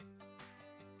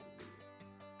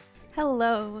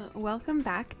Hello, welcome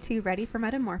back to Ready for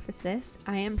Metamorphosis.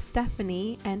 I am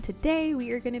Stephanie, and today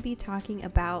we are going to be talking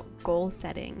about goal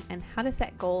setting and how to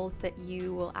set goals that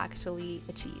you will actually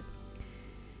achieve.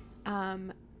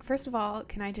 First of all,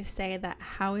 can I just say that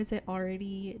how is it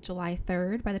already July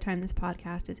 3rd by the time this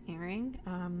podcast is airing?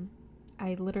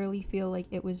 I literally feel like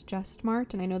it was just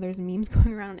March, and I know there's memes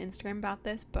going around on Instagram about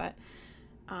this, but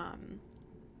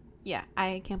yeah,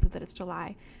 I can't believe that it's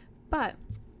July. But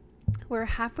we're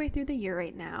halfway through the year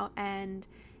right now, and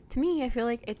to me, I feel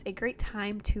like it's a great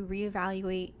time to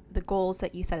reevaluate the goals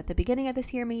that you set at the beginning of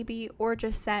this year maybe, or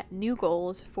just set new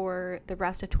goals for the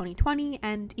rest of 2020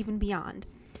 and even beyond.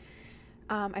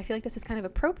 I feel like this is kind of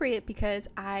appropriate because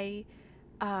I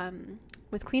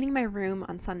was cleaning my room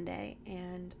on Sunday,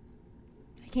 and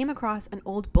I came across an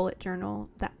old bullet journal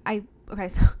that I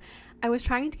was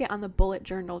trying to get on the bullet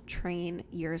journal train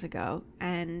years ago,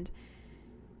 and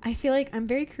I feel like I'm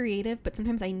very creative, but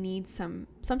sometimes I need some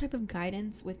type of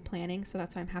guidance with planning, so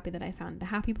that's why I'm happy that I found the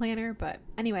Happy Planner. But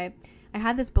anyway, I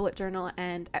had this bullet journal,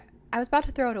 and I was about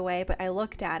to throw it away, but I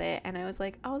looked at it, and I was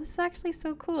like, oh, this is actually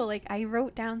so cool. Like, I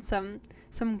wrote down some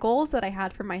goals that I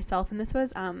had for myself, and this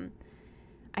was,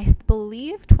 I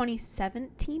believe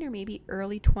 2017 or maybe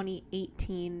early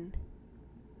 2018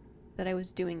 that I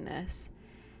was doing this,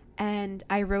 and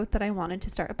I wrote that I wanted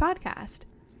to start a podcast.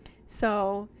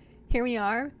 So here we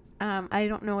are. I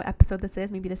don't know what episode this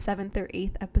is, maybe the 7th or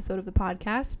 8th episode of the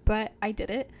podcast, but I did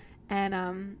it,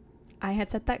 and I had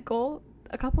set that goal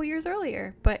a couple years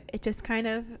earlier, but it just kind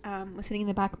of was sitting in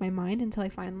the back of my mind until I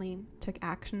finally took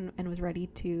action and was ready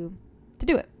to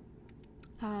do it.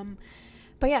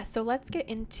 But yeah, so let's get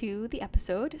into the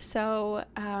episode. So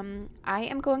I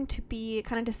am going to be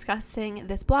kind of discussing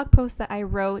this blog post that I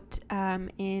wrote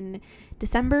in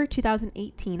December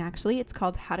 2018, actually. It's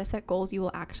called How to Set Goals You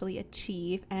Will Actually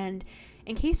Achieve. And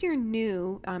in case you're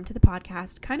new to the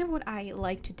podcast, kind of what I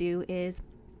like to do is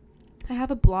I have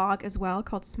a blog as well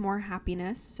called S'more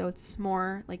Happiness. So it's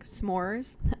s'more, like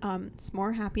s'mores,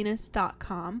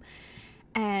 s'morehappiness.com.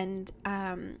 And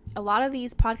a lot of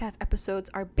these podcast episodes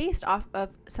are based off of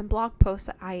some blog posts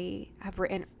that I have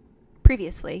written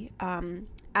previously.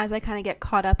 As I kind of get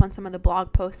caught up on some of the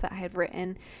blog posts that I had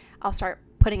written, I'll start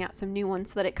putting out some new ones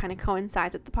so that it kind of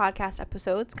coincides with the podcast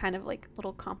episodes, kind of like a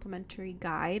little complimentary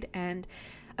guide. And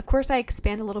of course, I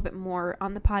expand a little bit more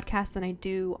on the podcast than I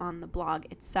do on the blog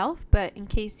itself. But in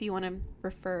case you want to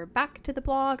refer back to the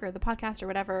blog or the podcast or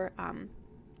whatever,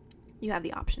 you have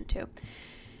the option to.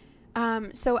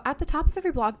 So at the top of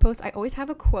every blog post, I always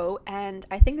have a quote, and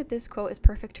I think that this quote is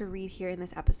perfect to read here in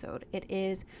this episode. It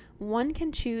is, "One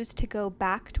can choose to go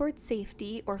back toward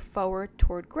safety or forward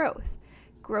toward growth.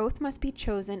 Growth must be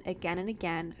chosen again and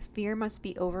again. Fear must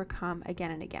be overcome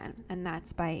again and again." And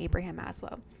that's by Abraham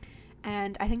Maslow.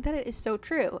 And I think that it is so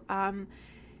true.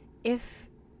 If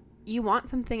you want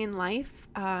something in life,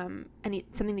 and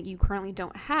it's something that you currently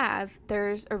don't have,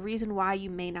 there's a reason why you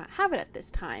may not have it at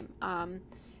this time.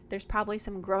 There's probably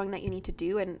some growing that you need to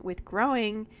do. And with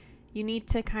growing, you need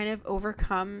to kind of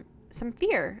overcome some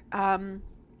fear.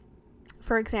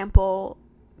 For example,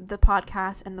 the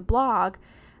podcast and the blog.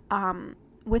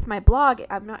 With my blog,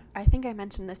 I think I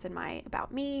mentioned this in my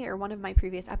About Me or one of my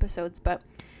previous episodes, but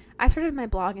I started my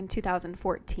blog in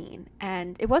 2014.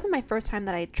 And it wasn't my first time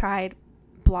that I tried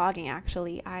blogging,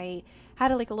 actually. I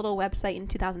had a little website in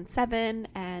 2007,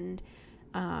 and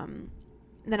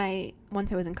then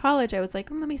once I was in college, I was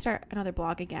like, let me start another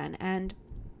blog again. And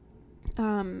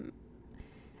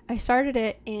I started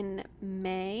it in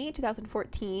May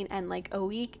 2014, and like a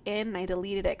week in, I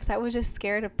deleted it because I was just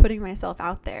scared of putting myself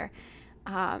out there.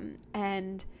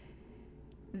 And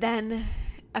then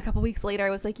a couple weeks later, I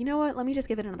was like, you know what, let me just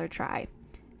give it another try.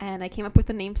 And I came up with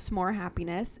the name S'more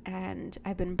Happiness, and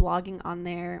I've been blogging on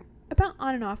there about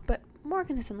on and off, but more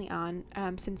consistently on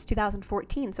since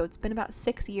 2014. So it's been about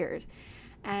 6 years.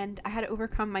 And I had to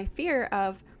overcome my fear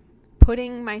of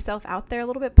putting myself out there a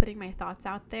little bit, putting my thoughts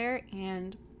out there,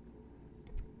 and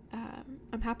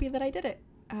I'm happy that I did it.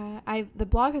 The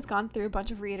blog has gone through a bunch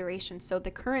of reiterations, so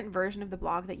the current version of the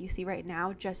blog that you see right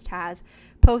now just has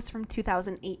posts from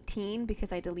 2018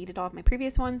 because I deleted all of my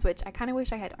previous ones, which I kind of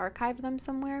wish I had archived them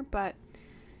somewhere, but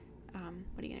what are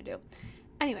you going to do?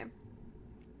 Anyway.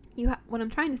 What I'm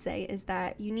trying to say is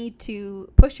that you need to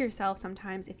push yourself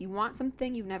sometimes. If you want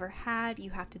something you've never had,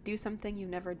 you have to do something you've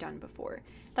never done before.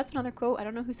 That's another quote. I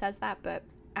don't know who says that, but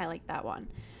I like that one.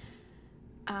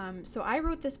 So I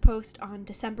wrote this post on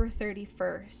December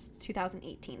 31st,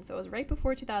 2018. So it was right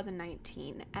before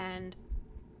 2019. And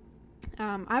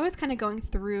I was kind of going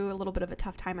through a little bit of a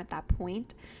tough time at that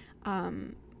point.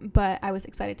 But I was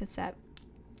excited to set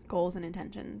goals and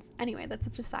intentions. Anyway, that's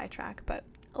such a sidetrack, but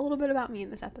a little bit about me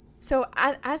in this episode. So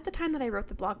as the time that I wrote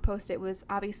the blog post, it was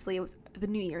the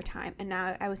New Year time. And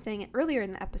now I was saying it earlier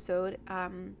in the episode,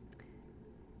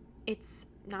 it's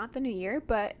not the New Year,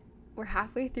 but we're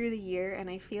halfway through the year. And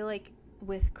I feel like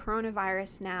with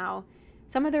coronavirus now,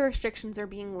 some of the restrictions are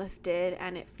being lifted,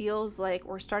 and it feels like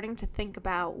we're starting to think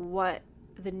about what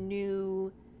the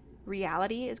new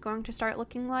reality is going to start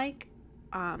looking like.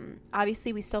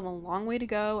 Obviously, we still have a long way to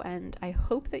go, and I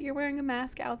hope that you're wearing a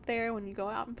mask out there when you go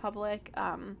out in public,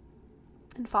 and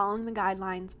following the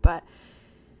guidelines, but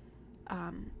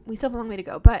we still have a long way to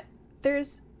go. But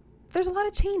there's a lot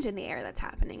of change in the air that's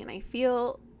happening, and I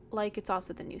feel like it's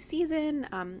also the new season.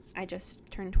 I just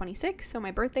turned 26, so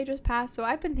my birthday just passed, so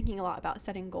I've been thinking a lot about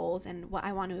setting goals and what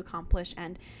I want to accomplish,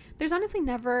 and there's honestly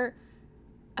never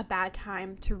a bad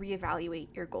time to reevaluate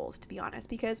your goals, to be honest,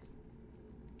 because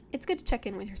it's good to check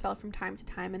in with yourself from time to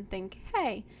time and think,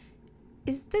 hey,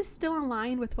 is this still in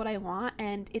line with what I want?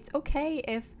 And it's okay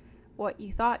if what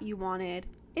you thought you wanted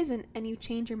isn't, and you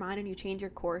change your mind and you change your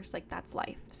course. Like, that's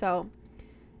life. So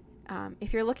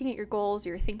if you're looking at your goals,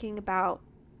 you're thinking about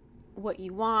what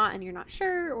you want and you're not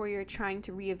sure, or you're trying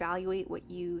to reevaluate what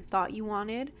you thought you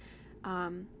wanted,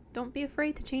 don't be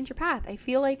afraid to change your path. I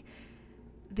feel like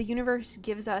the universe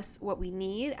gives us what we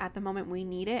need at the moment we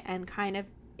need it, and kind of,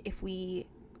 if we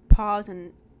pause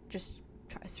and just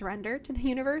try to surrender to the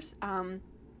universe,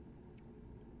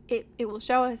 it will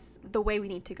show us the way we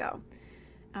need to go.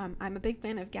 I'm a big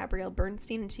fan of Gabrielle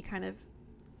Bernstein, and she kind of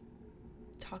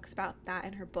talks about that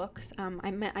in her books. I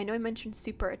know I mentioned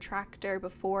Super Attractor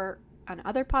before on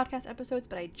other podcast episodes,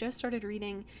 but I just started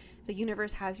reading The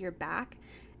Universe Has Your Back,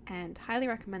 and highly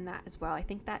recommend that as well. I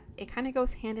think that it kind of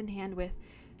goes hand in hand with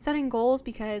setting goals,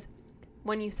 because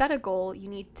when you set a goal, you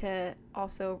need to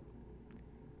also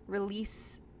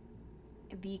release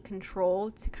the control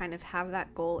to kind of have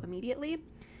that goal immediately.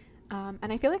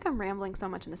 And I feel like I'm rambling so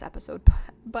much in this episode,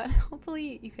 but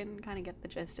hopefully you can kind of get the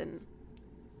gist. And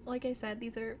like I said,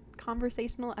 these are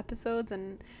conversational episodes,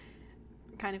 and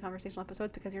kind of conversational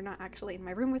episodes because you're not actually in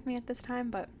my room with me at this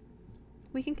time, but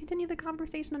we can continue the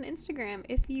conversation on Instagram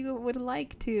if you would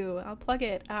like to. I'll plug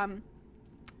it.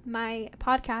 My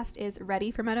podcast is Ready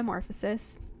for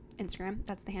Metamorphosis, Instagram,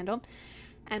 that's the handle.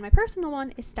 And my personal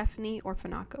one is Stephanie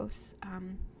Orphanakos.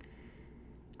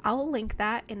 I'll link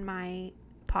that in my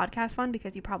podcast one,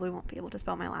 because you probably won't be able to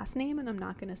spell my last name, and I'm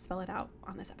not going to spell it out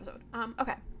on this episode.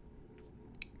 Okay.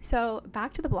 So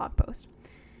back to the blog post.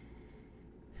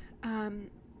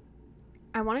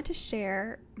 I wanted to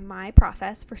share my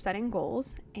process for setting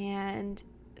goals, and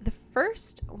the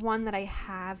first one that I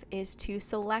have is to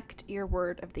select your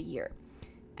word of the year.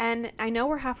 And I know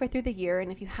we're halfway through the year,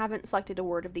 and if you haven't selected a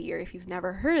word of the year, if you've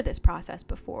never heard of this process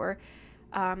before,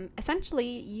 essentially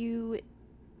you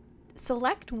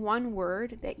select one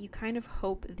word that you kind of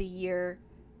hope the year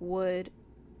would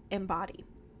embody,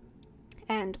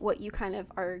 and what you kind of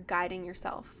are guiding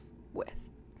yourself with.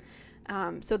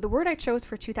 So the word I chose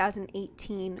for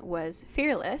 2018 was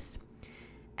fearless,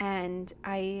 and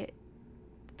I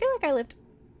feel like I lived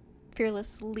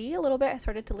fearlessly a little bit. I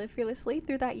started to live fearlessly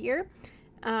through that year.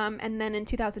 And then in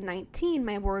 2019,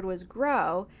 my word was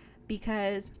grow,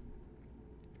 because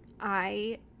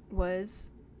I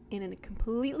was in a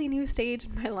completely new stage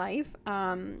in my life.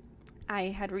 I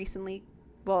had recently,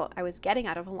 I was getting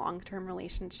out of a long-term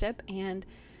relationship and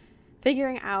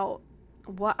figuring out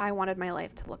what I wanted my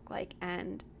life to look like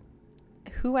and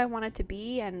who I wanted to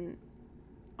be and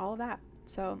all of that.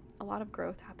 So a lot of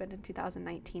growth happened in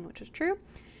 2019, which was true.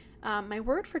 My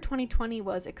word for 2020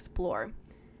 was explore.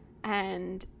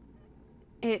 And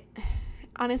it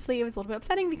was a little bit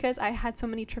upsetting because I had so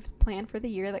many trips planned for the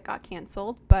year that got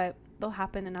canceled, but they'll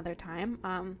happen another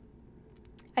time.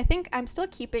 I think I'm still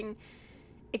keeping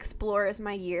explore as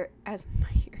my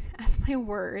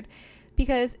word,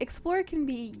 because explore can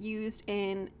be used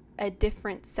in a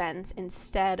different sense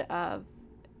instead of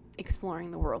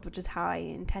exploring the world, which is how I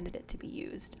intended it to be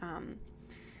used.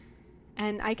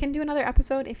 And I can do another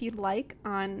episode if you'd like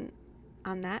on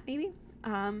that maybe.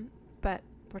 But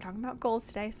we're talking about goals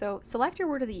today. So select your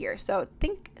word of the year. So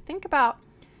think about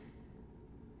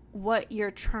what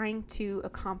you're trying to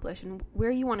accomplish and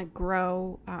where you want to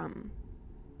grow,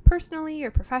 personally or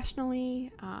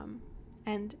professionally,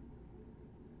 and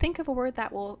think of a word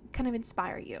that will kind of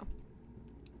inspire you.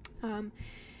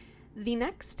 The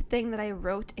next thing that I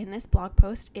wrote in this blog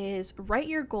post is write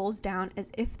your goals down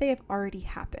as if they have already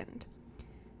happened.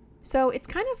 So it's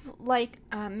kind of like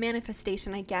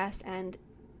manifestation, I guess, and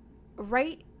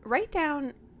write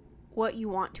down what you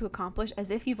want to accomplish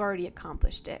as if you've already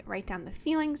accomplished it. Write down the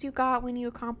feelings you got when you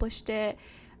accomplished it.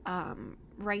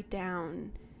 write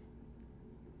down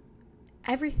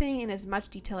everything in as much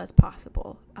detail as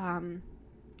possible.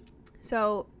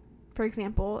 So, for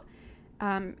example,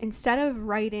 instead of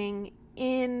writing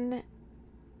in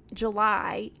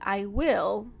July, I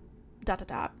will, ...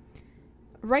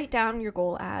 write down your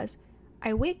goal as,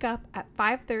 I wake up at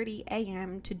 5:30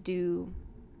 a.m. to do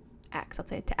X, let's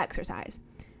say to exercise.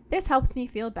 This helps me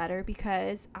feel better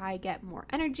because I get more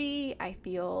energy, I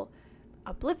feel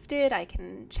uplifted, I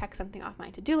can check something off my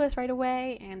to-do list right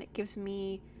away, and it gives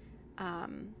me,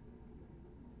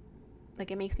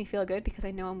 it makes me feel good because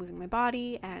I know I'm moving my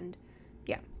body, and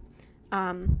yeah.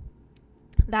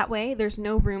 That way, there's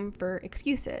no room for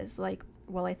excuses, like,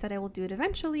 well, I said I will do it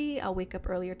eventually, I'll wake up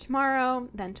earlier tomorrow,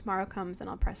 then tomorrow comes and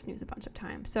I'll press snooze a bunch of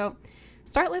times. So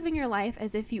start living your life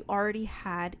as if you already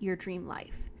had your dream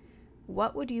life.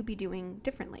 What would you be doing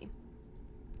differently?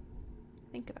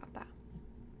 Think about that.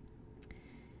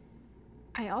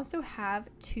 I also have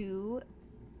to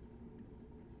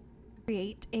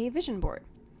create a vision board.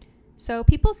 So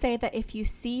people say that if you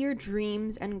see your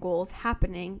dreams and goals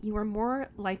happening, you are more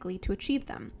likely to achieve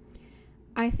them.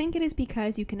 I think it is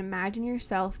because you can imagine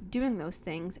yourself doing those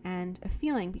things and a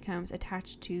feeling becomes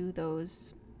attached to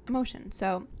those emotions.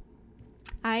 So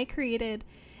I created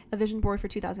a vision board for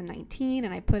 2019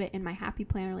 and I put it in my happy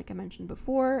planner like I mentioned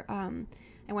before.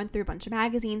 I went through a bunch of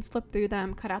magazines, flipped through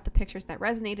them, cut out the pictures that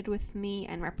resonated with me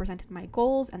and represented my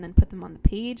goals, and then put them on the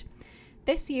page.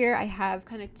 This year I have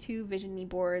kind of 2 vision-me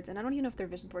boards, and I don't even know if they're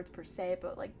vision boards per se,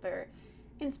 but like they're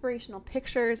inspirational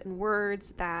pictures and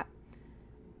words that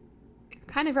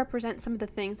kind of represent some of the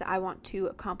things that I want to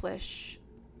accomplish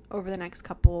over the next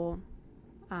couple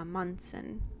months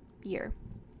and year.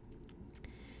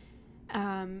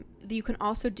 You can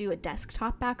also do a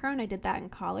desktop background. I did that in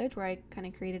college where I kind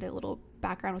of created a little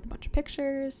background with a bunch of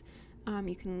pictures.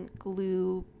 You can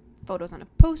glue photos on a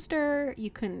poster.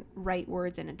 You can write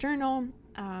words in a journal.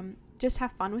 Just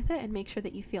have fun with it and make sure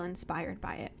that you feel inspired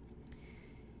by it.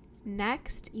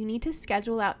 Next, you need to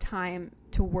schedule out time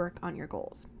to work on your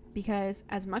goals, because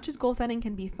as much as goal setting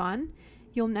can be fun,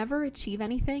 you'll never achieve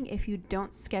anything if you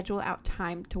don't schedule out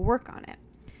time to work on it.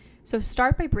 So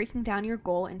start by breaking down your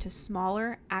goal into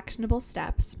smaller, actionable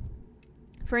steps.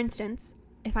 For instance,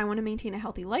 if I want to maintain a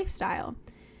healthy lifestyle,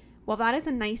 while that is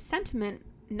a nice sentiment,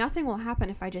 nothing will happen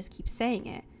if I just keep saying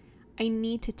it. I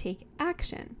need to take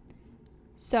action.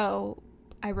 So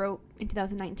I wrote in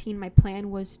 2019, my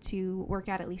plan was to work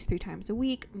out at least 3 times a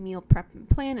week, meal prep and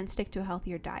plan, and stick to a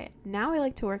healthier diet. Now I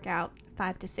like to work out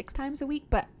 5 to 6 times a week,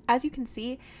 but as you can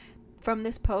see from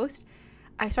this post,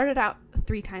 I started out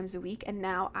 3 times a week and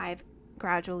now I've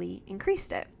gradually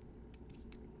increased it.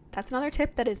 That's another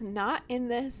tip that is not in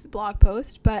this blog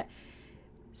post, but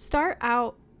start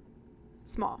out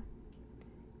small.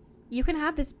 You can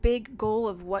have this big goal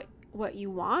of what you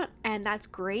want, and that's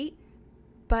great.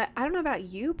 But I don't know about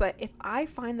you, but if I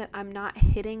find that I'm not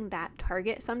hitting that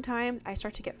target sometimes, I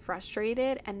start to get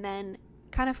frustrated and then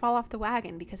kind of fall off the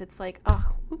wagon because it's like,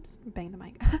 bang the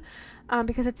mic.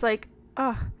 Because it's like,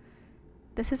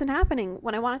 this isn't happening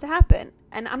when I want it to happen.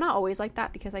 And I'm not always like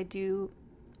that because I do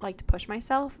like to push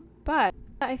myself, but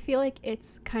I feel like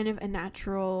it's kind of a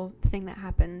natural thing that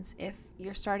happens if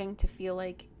you're starting to feel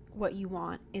like what you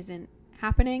want isn't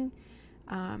happening.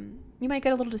 You might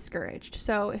get a little discouraged.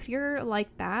 So if you're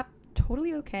like that,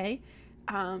 totally okay.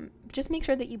 Just make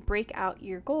sure that you break out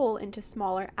your goal into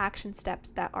smaller action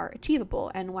steps that are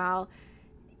achievable. And while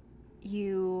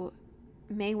you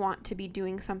may want to be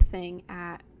doing something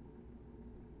at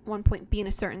one point, be in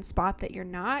a certain spot that you're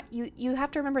not, you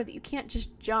have to remember that you can't just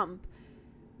jump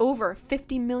over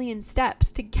 50 million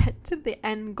steps to get to the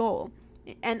end goal.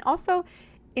 And also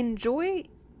enjoy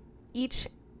each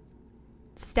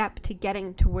step to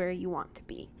getting to where you want to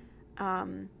be.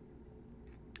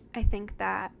 I think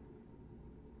that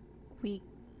we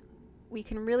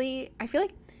can really, I feel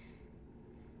like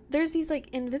there's these like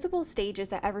invisible stages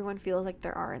that everyone feels like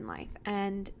there are in life,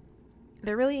 and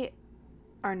there really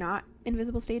are not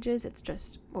invisible stages. It's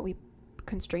just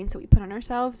constraints that we put on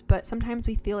ourselves. But sometimes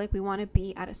we feel like we want to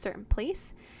be at a certain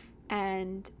place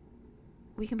and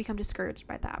we can become discouraged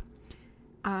by that.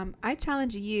 I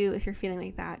challenge you, if you're feeling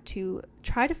like that, to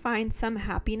try to find some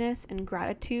happiness and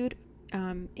gratitude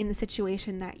in the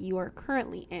situation that you are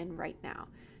currently in right now.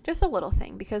 Just a little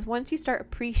thing, because once you start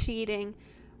appreciating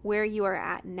where you are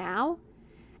at now,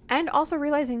 and also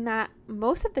realizing that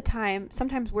most of the time,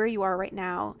 sometimes where you are right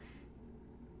now,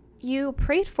 you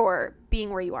prayed for being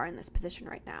where you are in this position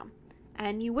right now,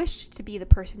 and you wish to be the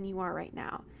person you are right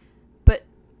now. But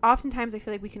oftentimes I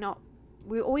feel like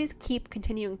we always keep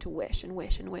continuing to wish and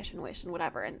wish and wish and wish and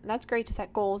whatever. And that's great to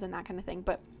set goals and that kind of thing.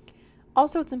 But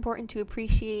Also, it's important to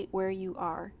appreciate where you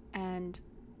are. And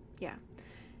yeah,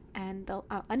 and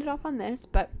I'll end it off on this,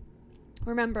 but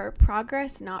remember,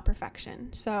 progress, not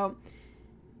perfection. So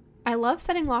I love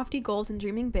setting lofty goals and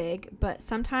dreaming big, but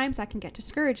sometimes that can get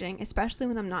discouraging, especially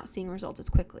when I'm not seeing results as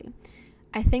quickly.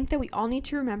 I think that we all need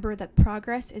to remember that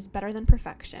progress is better than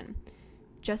perfection.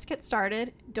 Just get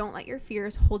started. Don't let your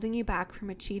fears holding you back from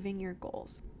achieving your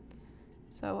goals.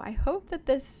 So I hope that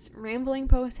this rambling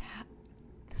podcast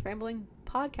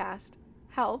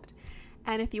helped.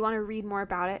 And if you want to read more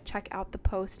about it, check out the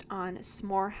post on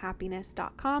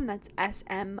smorehappiness.com. That's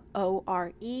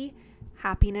SMORE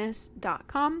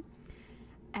happiness.com.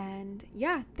 And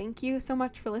yeah, thank you so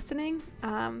much for listening.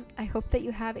 I hope that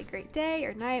you have a great day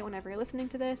or night whenever you're listening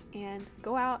to this, and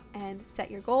go out and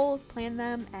set your goals, plan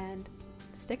them, and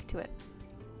stick to it.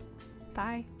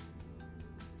 Bye.